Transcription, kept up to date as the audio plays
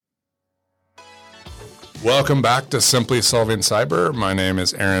Welcome back to Simply Solving Cyber. My name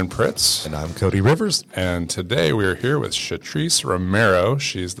is Aaron Pritz. And I'm Cody Rivers. And today we are here with Chetrice Romero.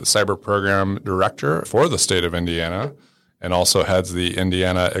 She's the Cyber Program Director for the state of Indiana and also heads the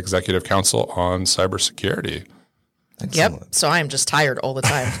Indiana Executive Council on Cybersecurity. Excellent. Yep. So I'm just tired all the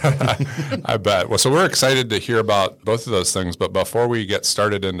time. I bet. Well, so we're excited to hear about both of those things. But before we get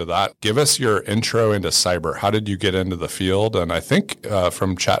started into that, give us your intro into cyber. How did you get into the field? And I think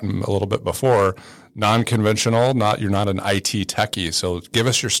from chatting a little bit before, non-conventional, you're not an IT techie. So give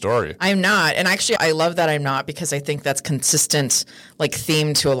us your story. I'm not. And actually, I love that I'm not, because I think that's consistent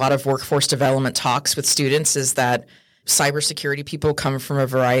theme to a lot of workforce development talks with students is that cybersecurity people come from a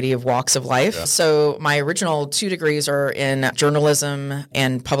variety of walks of life. Yeah. So my original 2 degrees are in journalism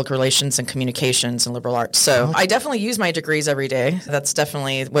and public relations and communications and liberal arts. So I definitely use my degrees every day. That's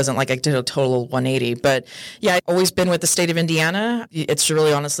definitely wasn't like I did a total 180. But yeah, I've always been with the state of Indiana. It's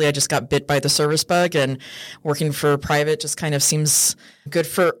really honestly, I just got bit by the service bug, and working for private just kind of seems good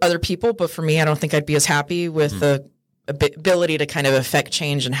for other people. But for me, I don't think I'd be as happy with the ability to kind of affect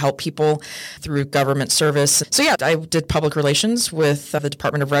change and help people through government service. So yeah, I did public relations with the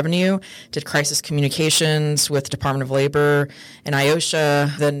Department of Revenue, did crisis communications with the Department of Labor and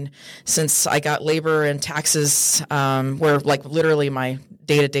IOSHA. Then since I got labor and taxes, where literally my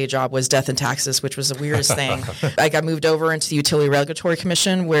day-to-day job was death and taxes, which was the weirdest thing. I got moved over into the Utility Regulatory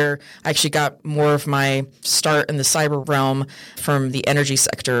Commission, where I actually got more of my start in the cyber realm from the energy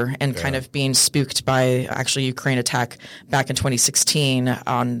sector and kind of being spooked by actually Ukraine attack back in 2016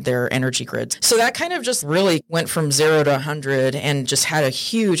 on their energy grid. So that kind of just really went from 0 to 100 and just had a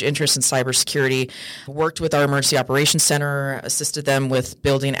huge interest in cybersecurity. Worked with our Emergency Operations Center, assisted them with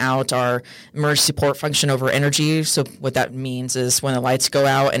building out our emergency support function over energy. So what that means is when the lights go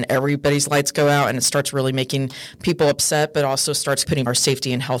out and everybody's lights go out and it starts really making people upset, but also starts putting our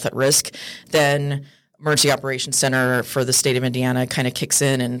safety and health at risk, then Emergency Operations Center for the state of Indiana kind of kicks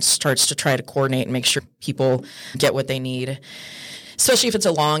in and starts to try to coordinate and make sure people get what they need, especially if it's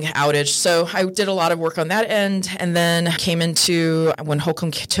a long outage. So I did a lot of work on that end, and then came into when Holcomb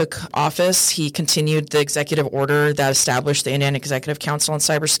took office, he continued the executive order that established the Indiana Executive Council on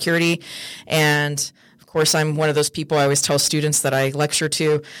Cybersecurity. And of course, I'm one of those people I always tell students that I lecture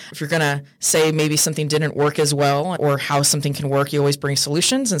to, if you're going to say maybe something didn't work as well or how something can work, you always bring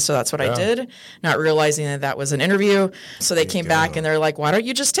solutions. And so that's what I did, not realizing that that was an interview. So they came back and they're like, why don't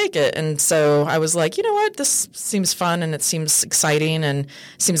you just take it? And so I was like, you know what, this seems fun and it seems exciting and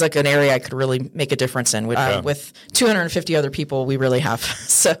seems like an area I could really make a difference in. With 250 other people, we really have.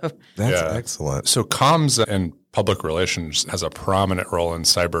 So that's excellent. So comms and public relations has a prominent role in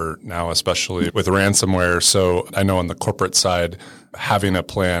cyber now, especially with ransomware. So I know on the corporate side, having a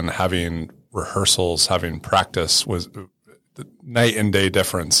plan, having rehearsals, having practice was the night and day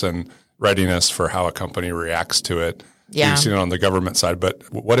difference in readiness for how a company reacts to it. Yeah. You've seen it on the government side, but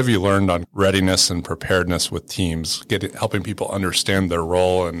what have you learned on readiness and preparedness with teams, helping people understand their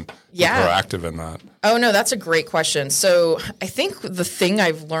role and be proactive in that? Oh, no, that's a great question. So I think the thing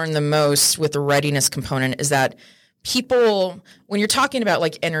I've learned the most with the readiness component is that people, when you're talking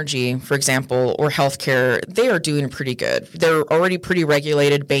about energy, for example, or healthcare, they are doing pretty good. They're already pretty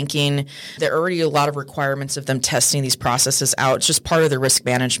regulated, banking. There are already a lot of requirements of them testing these processes out. It's just part of the risk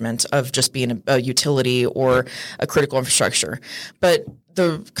management of just being a utility or a critical infrastructure. But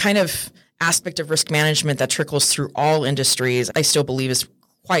the kind of aspect of risk management that trickles through all industries, I still believe is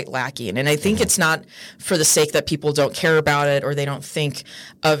quite lacking. And I think it's not for the sake that people don't care about it or they don't think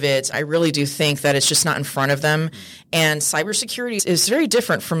of it. I really do think that it's just not in front of them. And cybersecurity is very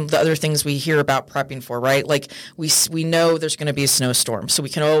different from the other things we hear about prepping for, right? We know there's going to be a snowstorm, so we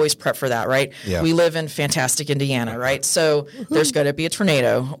can always prep for that, right? Yeah. We live in fantastic Indiana, right? So there's going to be a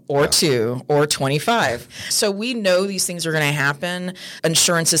tornado or 2 or 25. So we know these things are going to happen.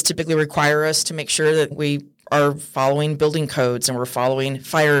 Insurances typically require us to make sure that we are following building codes and we're following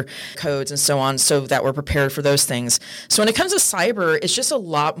fire codes and so on so that we're prepared for those things. So when it comes to cyber, it's just a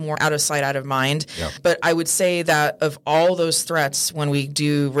lot more out of sight, out of mind. Yep. But I would say that of all those threats, when we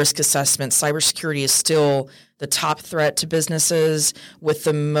do risk assessment, cybersecurity is still the top threat to businesses with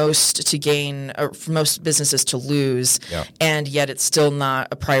the most to gain, or for most businesses to lose, and yet it's still not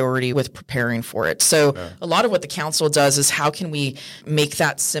a priority with preparing for it. So a lot of what the council does is how can we make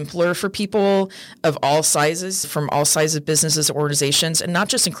that simpler for people of all sizes, from all sizes of businesses, organizations, and not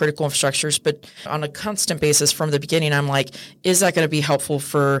just in critical infrastructures, but on a constant basis from the beginning. I'm like, is that going to be helpful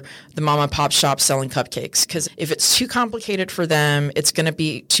for the mom and pop shop selling cupcakes? Because if it's too complicated for them, it's going to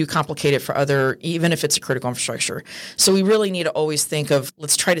be too complicated for other, even if it's a critical infrastructure. So we really need to always think of,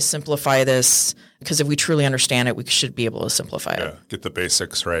 let's try to simplify this Because if we truly understand it, we should be able to simplify it. Get the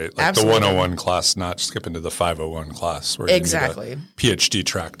basics right. Like Absolutely. the 101 class, not skip into the 501 class where Exactly. you need a PhD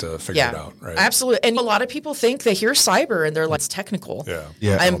track to figure it out. Right. Absolutely. And a lot of people think they hear cyber and they're like, it's technical.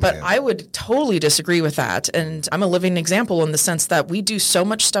 But I would totally disagree with that. And I'm a living example in the sense that we do so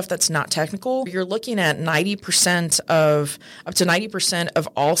much stuff that's not technical. You're looking at up to 90% of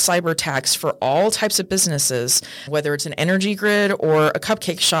all cyber attacks for all types of businesses, whether it's an energy grid or a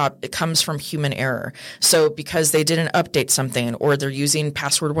cupcake shop, it comes from human error. So because they didn't update something, or they're using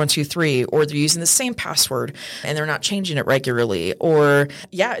password 123, or they're using the same password and they're not changing it regularly, or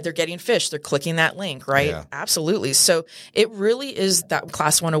they're getting phished, they're clicking that link, right? Yeah. Absolutely. So it really is that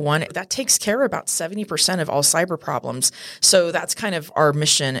class 101 that takes care of about 70% of all cyber problems. So that's kind of our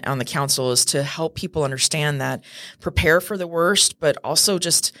mission on the council, is to help people understand that, prepare for the worst, but also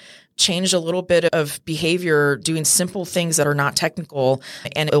just change a little bit of behavior, doing simple things that are not technical,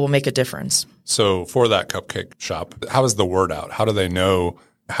 and it will make a difference. So for that cupcake shop, how is the word out? How do they know?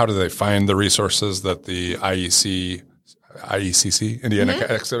 How do they find the resources that the IECC, Indiana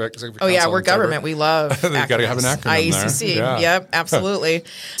Executive Council? Oh, yeah, we're government. We love They got to have an acronym IECC. there. Yep, absolutely.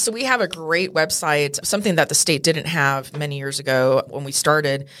 So we have a great website, something that the state didn't have many years ago when we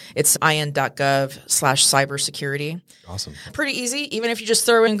started. It's in.gov/cybersecurity. Awesome. Pretty easy. Even if you just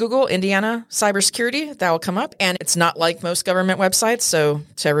throw in Google, Indiana cybersecurity, that will come up. And it's not like most government websites. So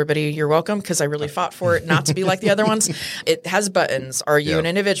to everybody, you're welcome, because I really fought for it not to be like the other ones. It has buttons. Are you an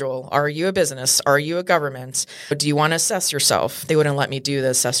individual? Are you a business? Are you a government? Do you want to assess yourself? They wouldn't let me do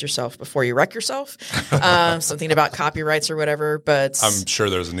the assess yourself before you wreck yourself. Something about copyrights or whatever. But I'm sure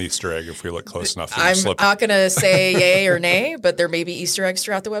there's an Easter egg if we look close enough. I'm not going to say yay or nay, but there may be Easter eggs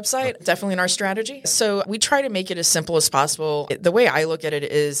throughout the website, definitely in our strategy. So we try to make it as simple as possible. The way I look at it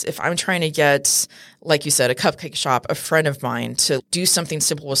is, if I'm trying to get, like you said, a cupcake shop, a friend of mine, to do something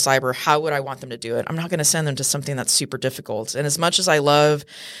simple with cyber, how would I want them to do it? I'm not going to send them to something that's super difficult. And as much as I love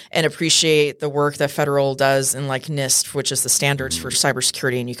and appreciate the work that federal does in like NIST, which is the standards for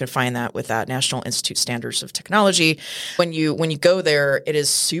cybersecurity, and you can find that with that National Institute Standards of Technology, when you go there, it is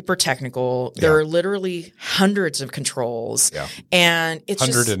super technical. There are literally hundreds of controls, and it's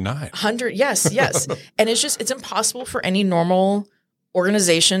 109. Yes. And it's impossible for any normal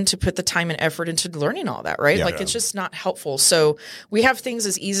organization to put the time and effort into learning all that, right? It's just not helpful. So we have things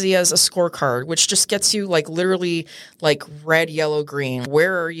as easy as a scorecard, which just gets you like literally like red, yellow, green.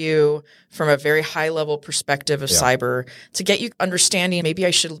 Where are you from a very high level perspective of cyber, to get you understanding, maybe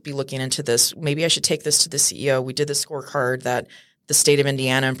I should be looking into this. Maybe I should take this to the CEO. We did the scorecard that the state of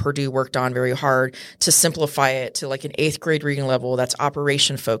Indiana and Purdue worked on very hard to simplify it to like an 8th grade reading level that's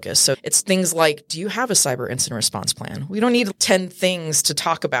operation focused. So it's things like, do you have a cyber incident response plan? We don't need 10 things to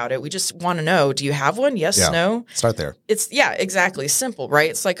talk about it. We just want to know, do you have one? Yes, no? Start there. It's exactly. Simple, right?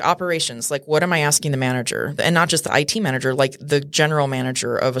 It's like operations. Like, what am I asking the manager? And not just the IT manager, like the general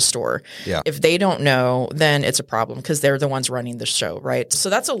manager of a store. Yeah. If they don't know, then it's a problem, because they're the ones running the show, right? So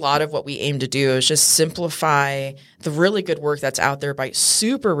that's a lot of what we aim to do, is just simplify the really good work that's out there by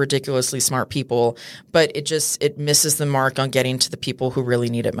super ridiculously smart people, but it misses the mark on getting to the people who really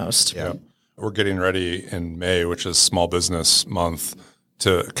need it most. Yeah. We're getting ready in May, which is Small Business Month,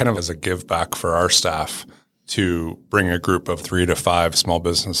 to kind of as a give back for our staff to bring a group of 3 to 5 small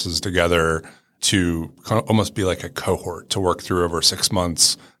businesses together to kind of almost be like a cohort to work through over 6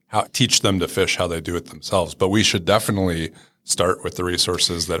 months, teach them to fish how they do it themselves. But we should definitely start with the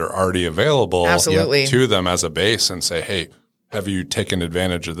resources that are already available to them as a base and say, hey, have you taken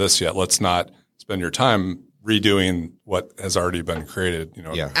advantage of this yet? Let's not spend your time redoing what has already been created,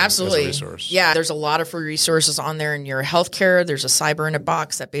 absolutely. as a resource. Yeah, there's a lot of free resources on there in your healthcare. There's a Cyber in a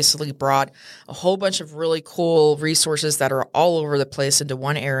Box that basically brought a whole bunch of really cool resources that are all over the place into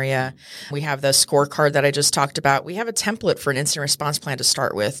one area. We have the scorecard that I just talked about. We have a template for an incident response plan to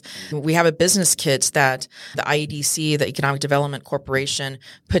start with. We have a business kit that the IEDC, the Economic Development Corporation,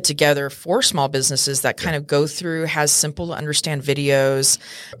 put together for small businesses that kind of go through, has simple to understand videos.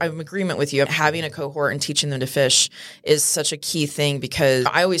 I'm in agreement with you. Having a cohort and teaching them to fish is such a key thing, because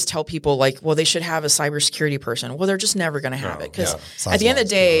I always tell people like, well, they should have a cybersecurity person. Well, they're just never going to have it, because at the end of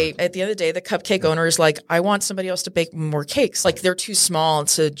the day, the cupcake owner is like, I want somebody else to bake more cakes. Like, they're too small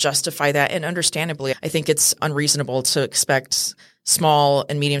to justify that. And understandably, I think it's unreasonable to expect small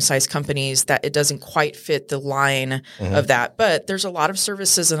and medium-sized companies that it doesn't quite fit the line of that. But there's a lot of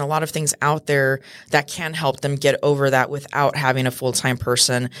services and a lot of things out there that can help them get over that without having a full-time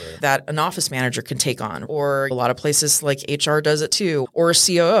person that an office manager can take on. Or a lot of places like HR does it too, or a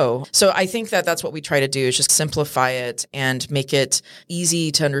COO. So I think that that's what we try to do, is just simplify it and make it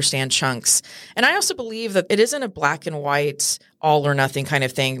easy to understand chunks. And I also believe that it isn't a black and white all or nothing kind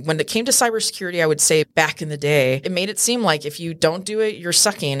of thing. When it came to cybersecurity, I would say back in the day, it made it seem like if you don't do it, you're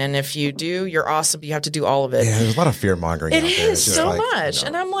sucking. And if you do, you're awesome. You have to do all of it. Yeah, there's a lot of fear mongering out there. It is so much.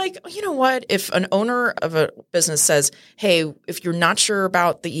 And I'm like, you know what? If an owner of a business says, hey, if you're not sure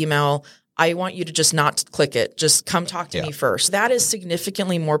about the email, I want you to just not click it. Just come talk to me first. That is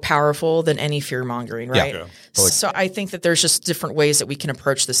significantly more powerful than any fear mongering, right? Yeah. So I think that there's just different ways that we can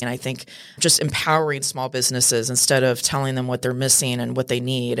approach this. And I think just empowering small businesses instead of telling them what they're missing and what they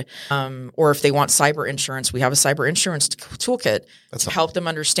need. Or if they want cyber insurance, we have a cyber insurance toolkit to help them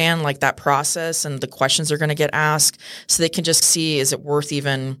understand like that process and the questions they're going to get asked so they can just see, is it worth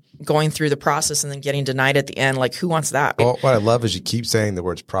even going through the process and then getting denied at the end? Like, who wants that? Well, what I love is you keep saying the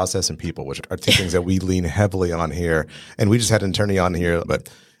words process and people, which are two things that we lean heavily on here. And we just had an attorney on here, but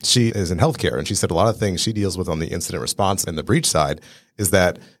she is in healthcare. And she said a lot of things she deals with on the incident response and the breach side is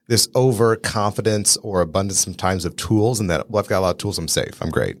that this overconfidence or abundance sometimes of tools and that, well, I've got a lot of tools, I'm safe, I'm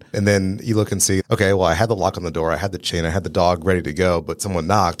great. And then you look and see, okay, well, I had the lock on the door, I had the chain, I had the dog ready to go, but someone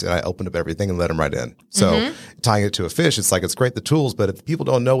knocked and I opened up everything and let them right in. So tying it to a fish, it's like, it's great, the tools, but if people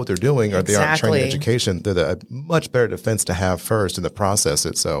don't know what they're doing or they aren't trained in education, they're a much better defense to have first in the process.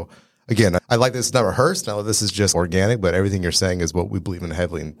 So again, I like this. It's not rehearsed. Now this is just organic, but everything you're saying is what we believe in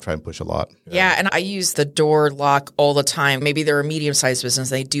heavily and try and push a lot. Yeah, and I use the door lock all the time. Maybe they're a medium-sized business.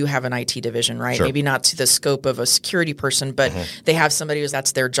 They do have an IT division, right? Sure. Maybe not to the scope of a security person, but they have somebody who's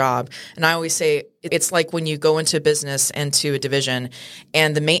that's their job. And I always say it's like when you go into a business and to a division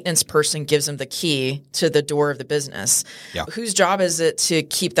and the maintenance person gives them the key to the door of the business. Yeah. Whose job is it to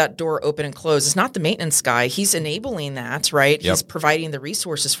keep that door open and closed? It's not the maintenance guy. He's enabling that, right? Yep. He's providing the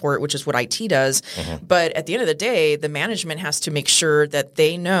resources for it, which is what IT does. But at the end of the day, the management has to make sure that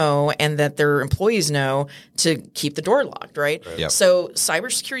they know and that their employees know to keep the door locked, right? Yep. So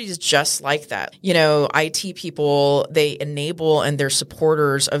cybersecurity is just like that. You know, IT people, they enable and they're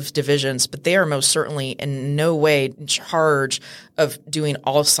supporters of divisions, but they are most certainly in no way in charge of doing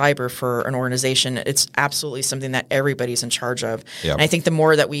all cyber for an organization. It's absolutely something that everybody's in charge of. Yep. And I think the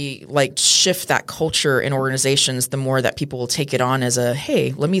more that we like shift that culture in organizations, the more that people will take it on as a,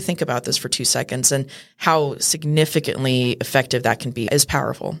 hey, let me think about this for 2 seconds, and how significantly effective that can be is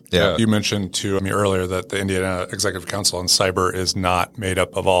powerful. Yeah. You mentioned too, earlier that the Indiana Executive Council on Cyber is not made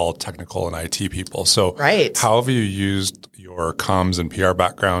up of all technical and IT people. So how have you used your comms and PR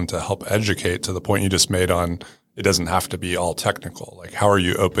background to help educate to the point you just made on it doesn't have to be all technical? Like, how are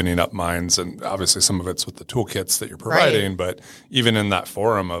you opening up minds? And obviously some of it's with the toolkits that you're providing, but even in that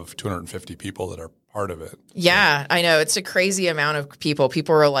forum of 250 people that are part of it. Yeah, I know. It's a crazy amount of people.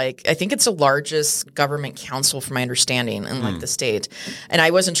 People are like, I think it's the largest government council from my understanding in like the state. And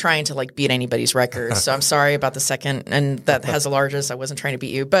I wasn't trying to like beat anybody's records. So I'm sorry about the second and that has the largest. I wasn't trying to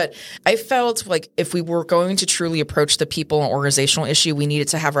beat you. But I felt like if we were going to truly approach the people and organizational issue, we needed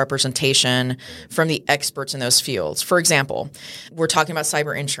to have representation from the experts in those fields. For example, we're talking about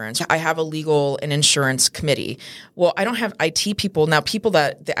cyber insurance. I have a legal and insurance committee. Well, I don't have IT people. Now, people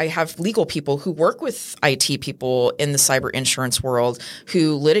that I have legal people who work with IT people in the cyber insurance world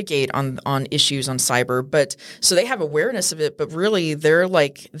who litigate on issues on cyber, but so they have awareness of it, but really they're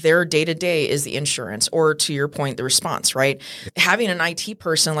like their day-to-day is the insurance, or to your point, the response, right? Having an IT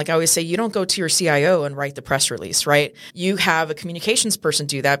person, like I always say, you don't go to your CIO and write the press release, right? You have a communications person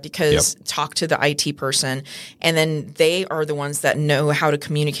do that because talk to the IT person, and then they are the ones that know how to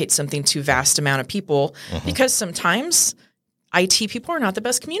communicate something to a vast amount of people, because sometimes IT people are not the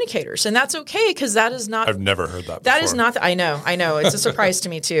best communicators, and that's okay because that is not. I've never heard that. That before. Is not. I know. It's a surprise to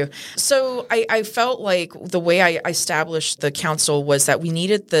me too. So I felt like the way I established the council was that we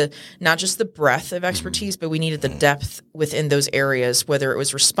needed not just the breadth of expertise, but we needed the depth within those areas, whether it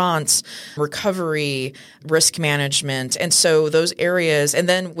was response, recovery, risk management, and so those areas. And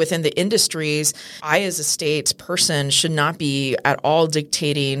then within the industries, I as a state person should not be at all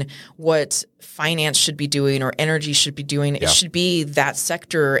dictating what finance should be doing or energy should be doing. It should be that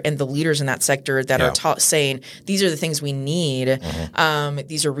sector and the leaders in that sector that are saying, these are the things we need.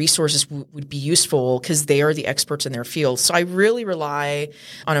 These are resources would be useful because they are the experts in their field. So I really rely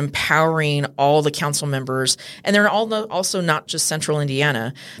on empowering all the council members. And they're all also not just central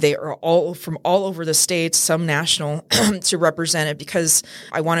Indiana. They are all from all over the state, some national, to represent it because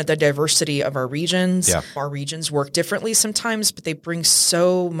I wanted the diversity of our regions. Yeah. Our regions work differently sometimes, but they bring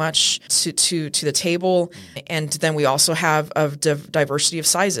so much to the table. And then we also have a diversity of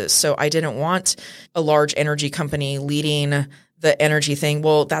sizes. So I didn't want a large energy company leading the energy thing.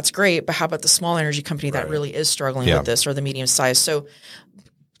 Well, that's great, but how about the small energy company that really is struggling with this, or the medium size? So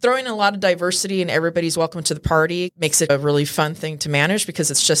throwing a lot of diversity and everybody's welcome to the party makes it a really fun thing to manage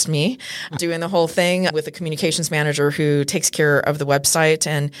because it's just me doing the whole thing with a communications manager who takes care of the website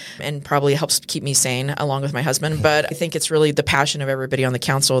and probably helps keep me sane along with my husband. But I think it's really the passion of everybody on the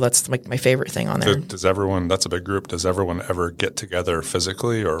council. That's like my favorite thing on there. Does everyone, that's a big group, does everyone ever get together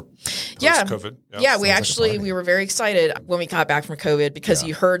physically or post-COVID? Yeah, we were very excited when we got back from COVID because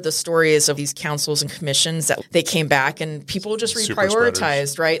you heard the stories of these councils and commissions that they came back and people just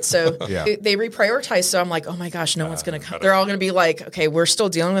reprioritized, right? So they reprioritized. So I'm like, oh my gosh, no one's going to come. They're all going to be like, okay, we're still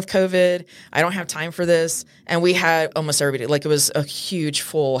dealing with COVID. I don't have time for this. And we had almost everybody, like it was a huge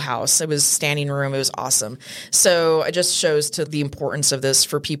full house. It was standing room. It was awesome. So it just shows to the importance of this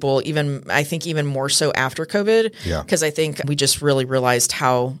for people, I think even more so after COVID. Yeah. Because I think we just really realized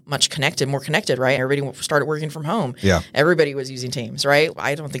how much more connected, right? Everybody started working from home. Yeah. Everybody was using Teams, right?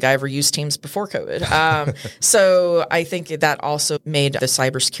 I don't think I ever used Teams before COVID. So I think that also made the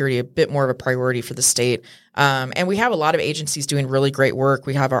cybersecurity a bit more of a priority for the state. And we have a lot of agencies doing really great work.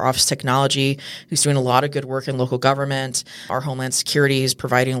 We have our Office of Technology, who's doing a lot of good work in local government. Our Homeland Security is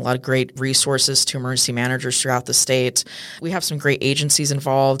providing a lot of great resources to emergency managers throughout the state. We have some great agencies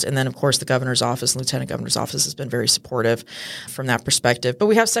involved. And then, of course, the governor's office and lieutenant governor's office has been very supportive from that perspective. But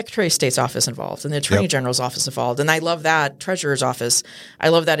we have Secretary of State's office involved and the Attorney General's office involved. And I love that. Treasurer's office. I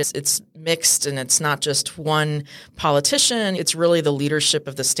love that it's mixed and it's not just one politician. It's really the leadership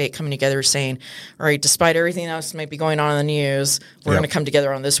of the state coming together saying, all right, despite everything else might be going on in the news, we're going to come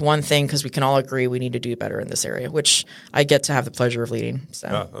together on this one thing because we can all agree we need to do better in this area, which I get to have the pleasure of leading. So.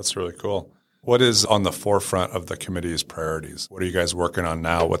 Yeah, that's really cool. What is on the forefront of the committee's priorities? What are you guys working on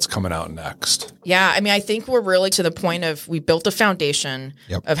now? What's coming out next? Yeah, I mean, I think we're really to the point of we built a foundation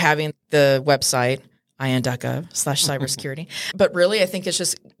of having the website, IN.gov/cybersecurity. But really, I think it's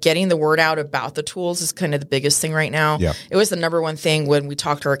just getting the word out about the tools is kind of the biggest thing right now. Yeah. It was the number one thing when we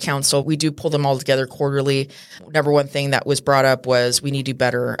talked to our council. We do pull them all together quarterly. Number one thing that was brought up was we need to do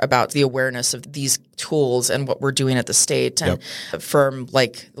better about the awareness of these tools and what we're doing at the state. And from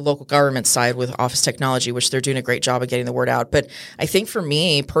like the local government side with Office Technology, which they're doing a great job of getting the word out. But I think for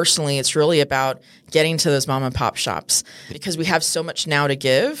me personally, it's really about getting to those mom and pop shops because we have so much now to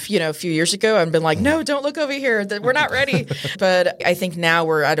give. You know, a few years ago, I've been like, no, don't look over here. We're not ready. But I think now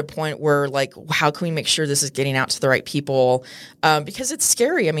we're at a point where like, how can we make sure this is getting out to the right people? Because it's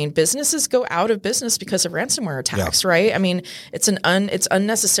scary. I mean, businesses go out of business because of ransomware attacks, right? I mean, it's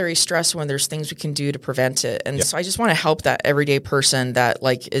unnecessary stress when there's things we can do to prevent it. And so I just want to help that everyday person that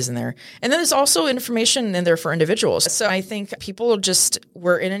like is in there. And then there's also information in there for individuals. So I think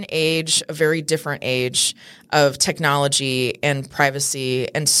we're in an age, a very different age of technology and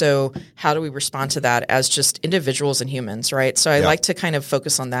privacy. And so how do we respond to that as just individuals and humans, right? So I like to kind of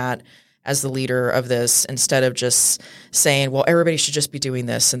focus on that as the leader of this instead of just saying, well, everybody should just be doing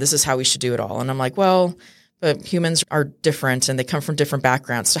this and this is how we should do it all. And I'm like, well, but humans are different and they come from different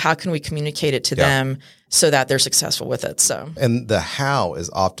backgrounds. So how can we communicate it to them so that they're successful with it? So, and the how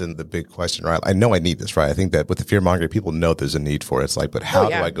is often the big question, right? I know I need this, right? I think that with the fear mongering, people know there's a need for it. It's like, but how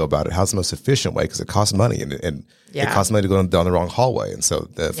do I go about it? How's the most efficient way? Because it costs money and it costs money to go down the wrong hallway. And so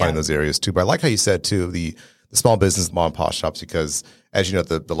finding those areas too. But I like how you said too, the small business mom and pop shops, because as you know,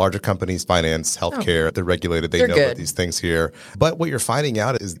 the larger companies, finance, healthcare, they're regulated. They know about these things here. But what you're finding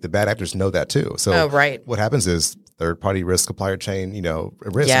out is the bad actors know that too. So what happens is third-party risk, supplier chain,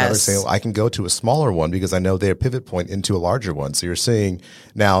 risk. Yes. And others saying, I can go to a smaller one because I know they're a pivot point into a larger one. So you're seeing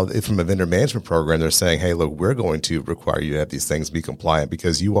now from a vendor management program, they're saying, hey, look, we're going to require you to have these things be compliant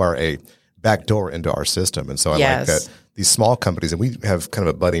because you are a backdoor into our system. And so I like that these small companies, and we have kind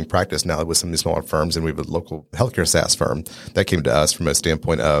of a budding practice now with some of these smaller firms, and we have a local healthcare SaaS firm that came to us from a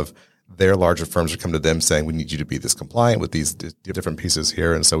standpoint of their larger firms are coming to them saying, we need you to be this compliant with these different pieces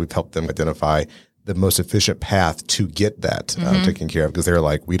here. And so we've helped them identify the most efficient path to get that taken care of because they're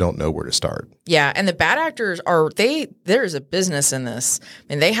like, we don't know where to start. Yeah. And the bad actors there's a business in this.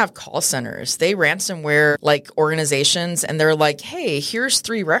 And they have call centers. They ransomware like organizations and they're like, hey, here's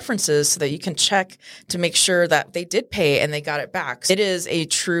 3 references so that you can check to make sure that they did pay and they got it back. It is a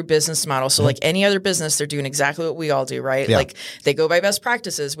true business model. So like any other business, they're doing exactly what we all do, right? Yeah. Like they go by best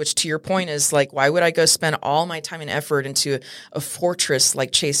practices, which to your point is like, why would I go spend all my time and effort into a fortress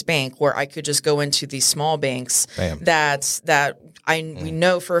like Chase Bank where I could just go into these small banks that We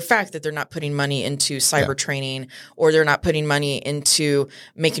know for a fact that they're not putting money into cyber training, or they're not putting money into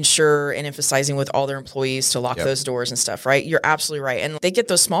making sure and emphasizing with all their employees to lock those doors and stuff, right? You're absolutely right. And they get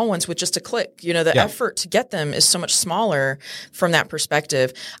those small ones with just a click. You know, the effort to get them is so much smaller from that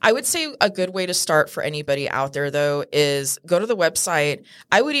perspective. I would say a good way to start for anybody out there, though, is go to the website.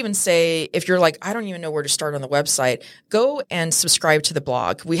 I would even say if you're like, I don't even know where to start on the website, go and subscribe to the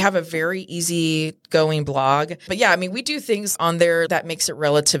blog. We have a very easy going blog. But yeah, I mean, we do things on there that makes it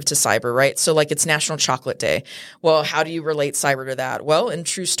relative to cyber, right? So like it's National Chocolate Day. Well, how do you relate cyber to that? Well, in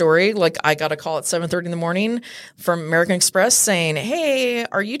true story, like I got a call at 7:30 in the morning from American Express saying, hey,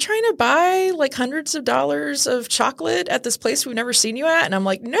 are you trying to buy like hundreds of dollars of chocolate at this place we've never seen you at? And I'm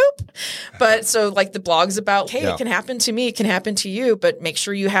like, nope. But so like the blog's about, hey, it can happen to me, it can happen to you, but make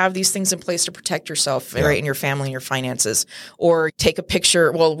sure you have these things in place to protect yourself, right, and your family and your finances. Or take a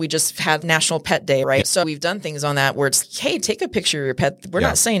picture. Well, we just had National Pet Day, right? So we've done things on that where it's, hey, take a picture of your pet. We're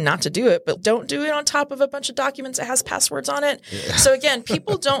not saying not to do it, but don't do it on top of a bunch of documents that has passwords on it. So again,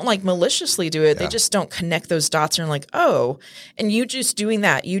 people don't like maliciously do it. They just don't connect those dots and are like, oh, and you just doing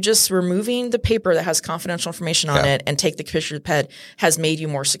that, you just removing the paper that has confidential information on it and take the picture of the pet has made you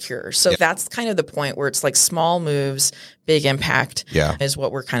more secure. So that's kind of the point where it's like small moves, big impact is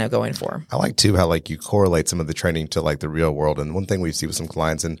what we're kind of going for. I like too how like you correlate some of the training to like the real world. And one thing we see with some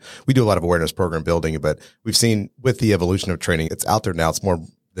clients, and we do a lot of awareness program building, but we've seen with the evolution of training, it's out there now. It's more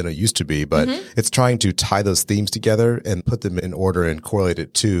than it used to be, but it's trying to tie those themes together and put them in order and correlate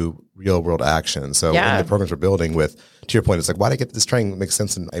it to real world action. So in the programs we're building with, to your point, it's like, why did I get this training? It makes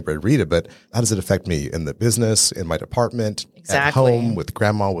sense and I read it, but how does it affect me in the business, in my department, at home, with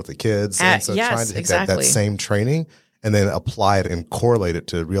grandma, with the kids? And so trying to take that same training and then apply it and correlate it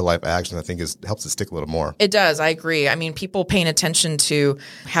to real life action, I think helps it stick a little more. It does. I agree. I mean, people paying attention to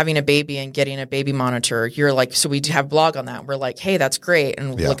having a baby and getting a baby monitor. You're like, so we have a blog on that. We're like, hey, that's great.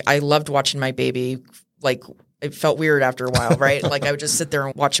 And look, I loved watching my baby. Like, it felt weird after a while, right? Like I would just sit there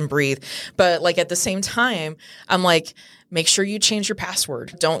and watch him breathe. But like at the same time, I'm like, make sure you change your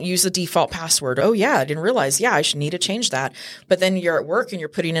password. Don't use the default password. Oh yeah, I didn't realize. Yeah, I should need to change that. But then you're at work and you're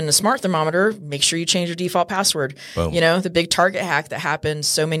putting in a smart thermometer. Make sure you change your default password. Boom. You know, the big Target hack that happened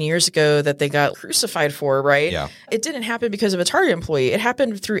so many years ago that they got crucified for, right? Yeah. It didn't happen because of a Target employee. It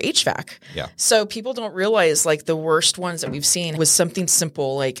happened through HVAC. Yeah. So people don't realize like the worst ones that we've seen was something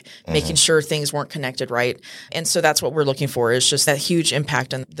simple like making sure things weren't connected right. And so that's what we're looking for is just that huge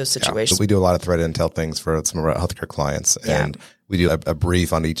impact on those situations. So we do a lot of threat intel things for some of our healthcare clients. And we do a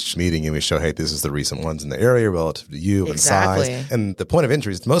brief on each meeting and we show, hey, this is the recent ones in the area relative to you and size. And the point of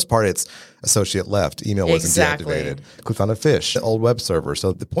entry is, the most part, it's associate left, email wasn't deactivated, clicked on a fish, old web server.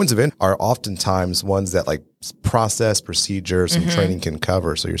 So the points of entry are oftentimes ones that like process, procedures, and training can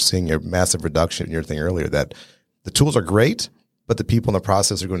cover. So you're seeing a massive reduction in your thing earlier that the tools are great, but the people in the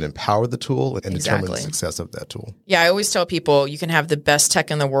process are going to empower the tool and determine the success of that tool. Yeah, I always tell people you can have the best tech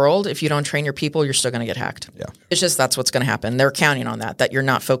in the world. If you don't train your people, you're still going to get hacked. Yeah. It's just that's what's going to happen. They're counting on that you're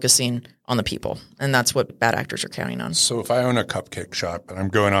not focusing on the people. And that's what bad actors are counting on. So if I own a cupcake shop and I'm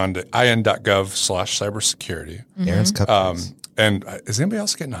going on to in.gov/cybersecurity. Aaron's Cupcakes. And is anybody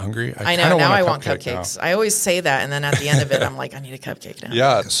else getting hungry? I know. Now I want cupcakes. I always say that. And then at the end of it, I'm like, I need a cupcake now.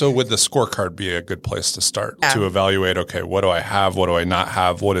 Yeah. So would the scorecard be a good place to start to evaluate, okay, what do I have? What do I not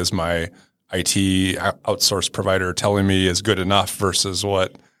have? What is my IT outsource provider telling me is good enough versus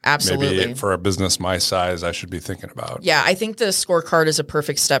what maybe for a business my size I should be thinking about? Yeah, I think the scorecard is a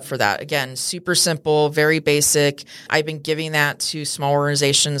perfect step for that. Again, super simple, very basic. I've been giving that to small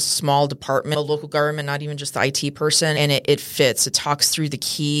organizations, small department, local government, not even just the IT person, and it fits. It talks through the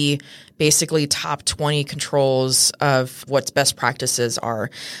key, basically top 20 controls of what best practices are.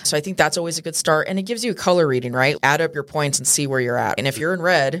 So I think that's always a good start. And it gives you a color reading, right? Add up your points and see where you're at. And if you're in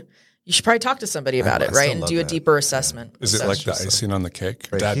red, you should probably talk to somebody about it, right? And do a deeper assessment. Is it like the icing on the cake?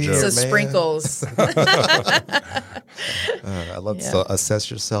 Right here, so sprinkles. I love to assess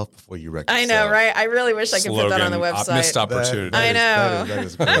yourself before you wreck yourself. I know, right? I really wish I could put that on the website. Missed opportunity. I know. That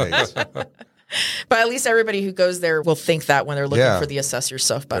is great. But at least everybody who goes there will think that when they're looking for the assess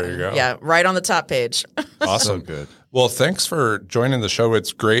yourself button. There you go. Yeah, right on the top page. Awesome. So good. Well, thanks for joining the show.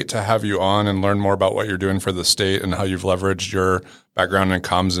 It's great to have you on and learn more about what you're doing for the state and how you've leveraged your background in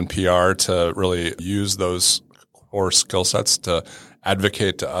comms and PR to really use those core skill sets to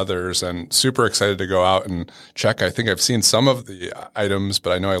advocate to others, and super excited to go out and check. I think I've seen some of the items,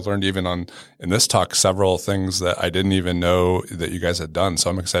 but I know I learned even in this talk several things that I didn't even know that you guys had done. So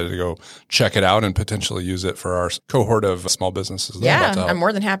I'm excited to go check it out and potentially use it for our cohort of small businesses. Yeah, I'm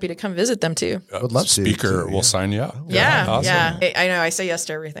more than happy to come visit them too. Would love to. Speaker will sign you up. Yeah, awesome. yeah. I know. I say yes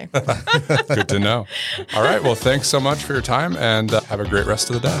to everything. Good to know. All right. Well, thanks so much for your time, and have a great rest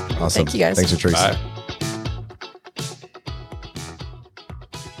of the day. Awesome. Thank you, guys. Thanks, Chetrice. Bye.